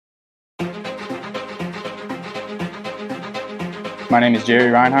My name is Jerry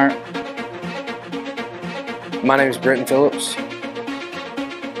Reinhardt. My name is Brenton Phillips.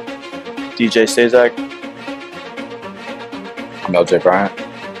 DJ Stazak. I'm LJ Bryant.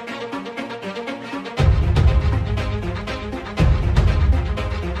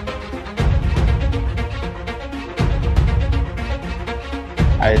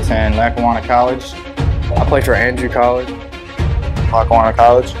 I attend Lackawanna College. I play for Andrew College. Lackawanna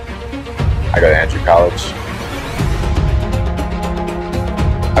College. I go to Andrew College.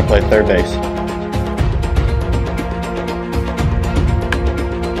 I play third base.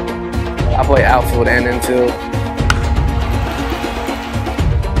 I play outfield and infield.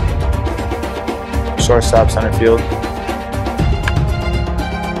 Shortstop, center field.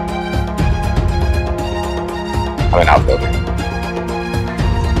 I'm an outfielder.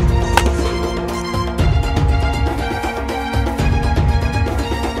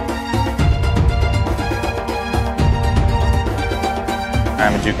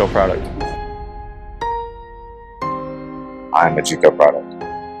 I'm a JUCO product. I'm a JUCO product.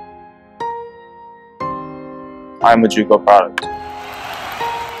 I'm a JUCO product.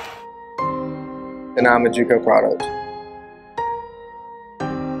 And I'm a JUCO product.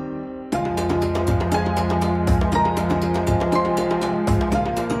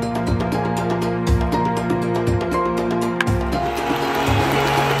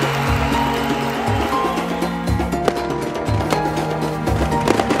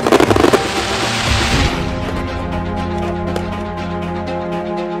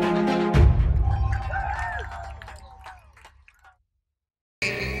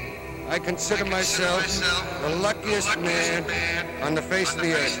 I consider myself the luckiest man on the face of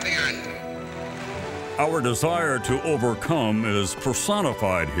the earth. Our desire to overcome is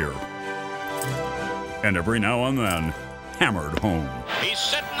personified here, and every now and then hammered home. He's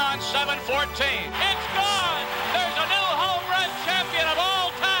sitting on 714. It's gone! There's a new home run champion of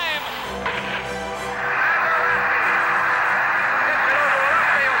all time!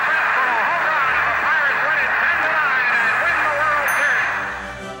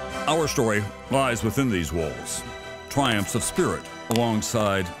 Our story lies within these walls. Triumphs of spirit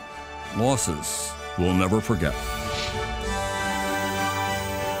alongside losses we'll never forget.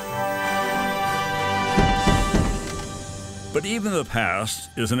 But even the past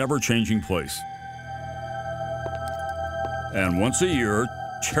is an ever-changing place. And once a year,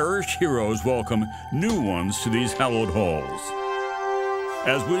 cherished heroes welcome new ones to these hallowed halls,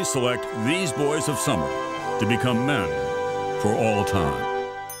 as we select these boys of summer to become men for all time.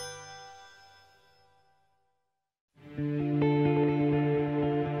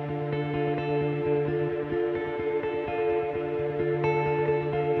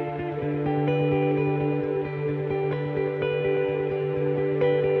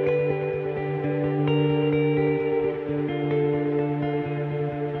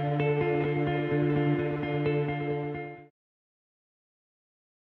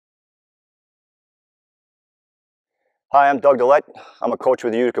 Hi, I'm Doug Dillette. I'm a coach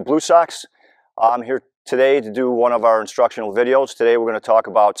with the Utica Blue Sox. I'm here today to do one of our instructional videos. Today we're going to talk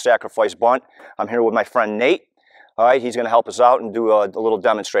about sacrifice bunt. I'm here with my friend Nate. All right, he's going to help us out and do a little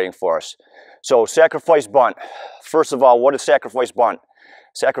demonstrating for us. So sacrifice bunt. First of all, what is sacrifice bunt?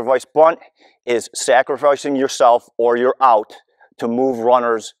 Sacrifice bunt is sacrificing yourself or your out to move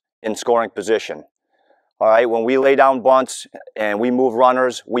runners in scoring position. All right, when we lay down bunts and we move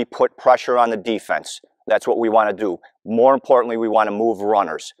runners, we put pressure on the defense. That's what we want to do. More importantly, we want to move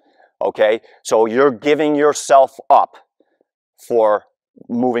runners, okay? So you're giving yourself up for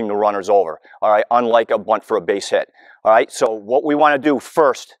moving the runners over, all right? Unlike a bunt for a base hit, all right? So what we want to do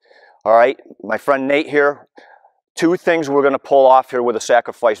first, all right? My friend Nate here, two things we're going to pull off here with a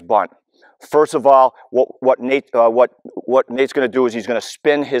sacrifice bunt. First of all, what Nate's going to do is he's going to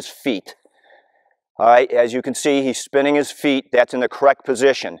spin his feet. All right, as you can see, he's spinning his feet. That's in the correct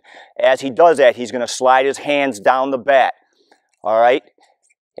position. As he does that, he's going to slide his hands down the bat. All right,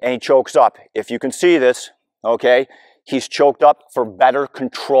 and he chokes up. If you can see this, okay, he's choked up for better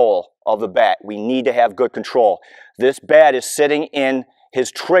control of the bat. We need to have good control. This bat is sitting in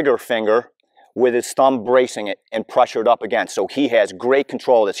his trigger finger with his thumb bracing it and pressured up against. So he has great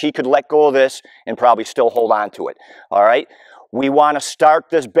control of this. He could let go of this and probably still hold on to it. All right, we want to start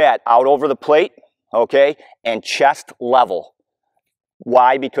this bat out over the plate. Okay, and chest level.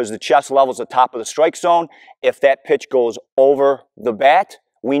 Why? Because the chest level is the top of the strike zone. If that pitch goes over the bat,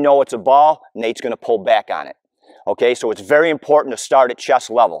 we know it's a ball. Nate's going to pull back on it. Okay, so it's very important to start at chest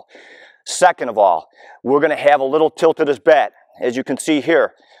level. Second of all, we're going to have a little tilt of this bat. As you can see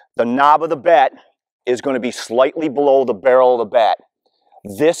here, the knob of the bat is going to be slightly below the barrel of the bat.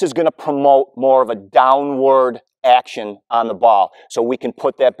 This is going to promote more of a downward action on the ball so we can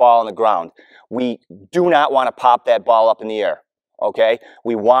put that ball on the ground. We do not want to pop that ball up in the air, okay?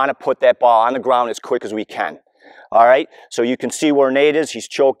 We want to put that ball on the ground as quick as we can. All right, so you can see where Nate is. He's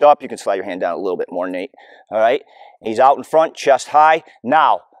choked up. You can slide your hand down a little bit more, Nate. All right, he's out in front, chest high.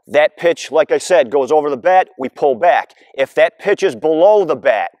 Now, that pitch, like I said, goes over the bat. We pull back. If that pitch is below the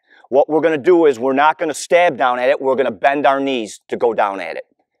bat, what we're going to do is we're not going to stab down at it. We're going to bend our knees to go down at it.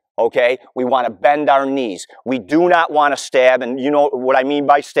 Okay, we want to bend our knees. We do not want to stab, and you know what I mean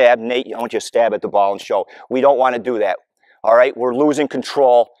by stab. Nate, I want you to stab at the ball and show. We don't want to do that. All right, we're losing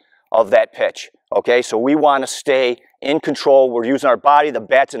control of that pitch. Okay, so we want to stay in control. We're using our body. The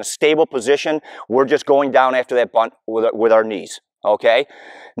bat's in a stable position. We're just going down after that bunt with our knees. Okay,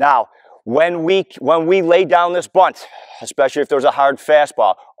 now when we lay down this bunt, especially if there's a hard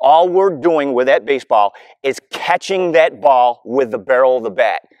fastball, all we're doing with that baseball is catching that ball with the barrel of the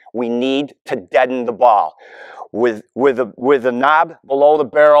bat. We need to deaden the ball with the knob below the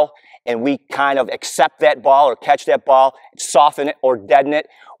barrel, and we kind of accept that ball or catch that ball, soften it or deaden it.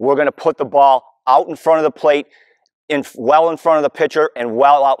 We're going to put the ball out in front of the plate, well in front of the pitcher, and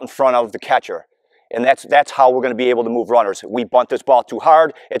well out in front of the catcher. And that's how we're going to be able to move runners. We bunt this ball too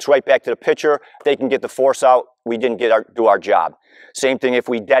hard, it's right back to the pitcher. They can get the force out. We didn't do our job. Same thing if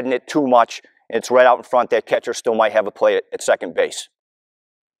we deaden it too much, it's right out in front. That catcher still might have a play at second base.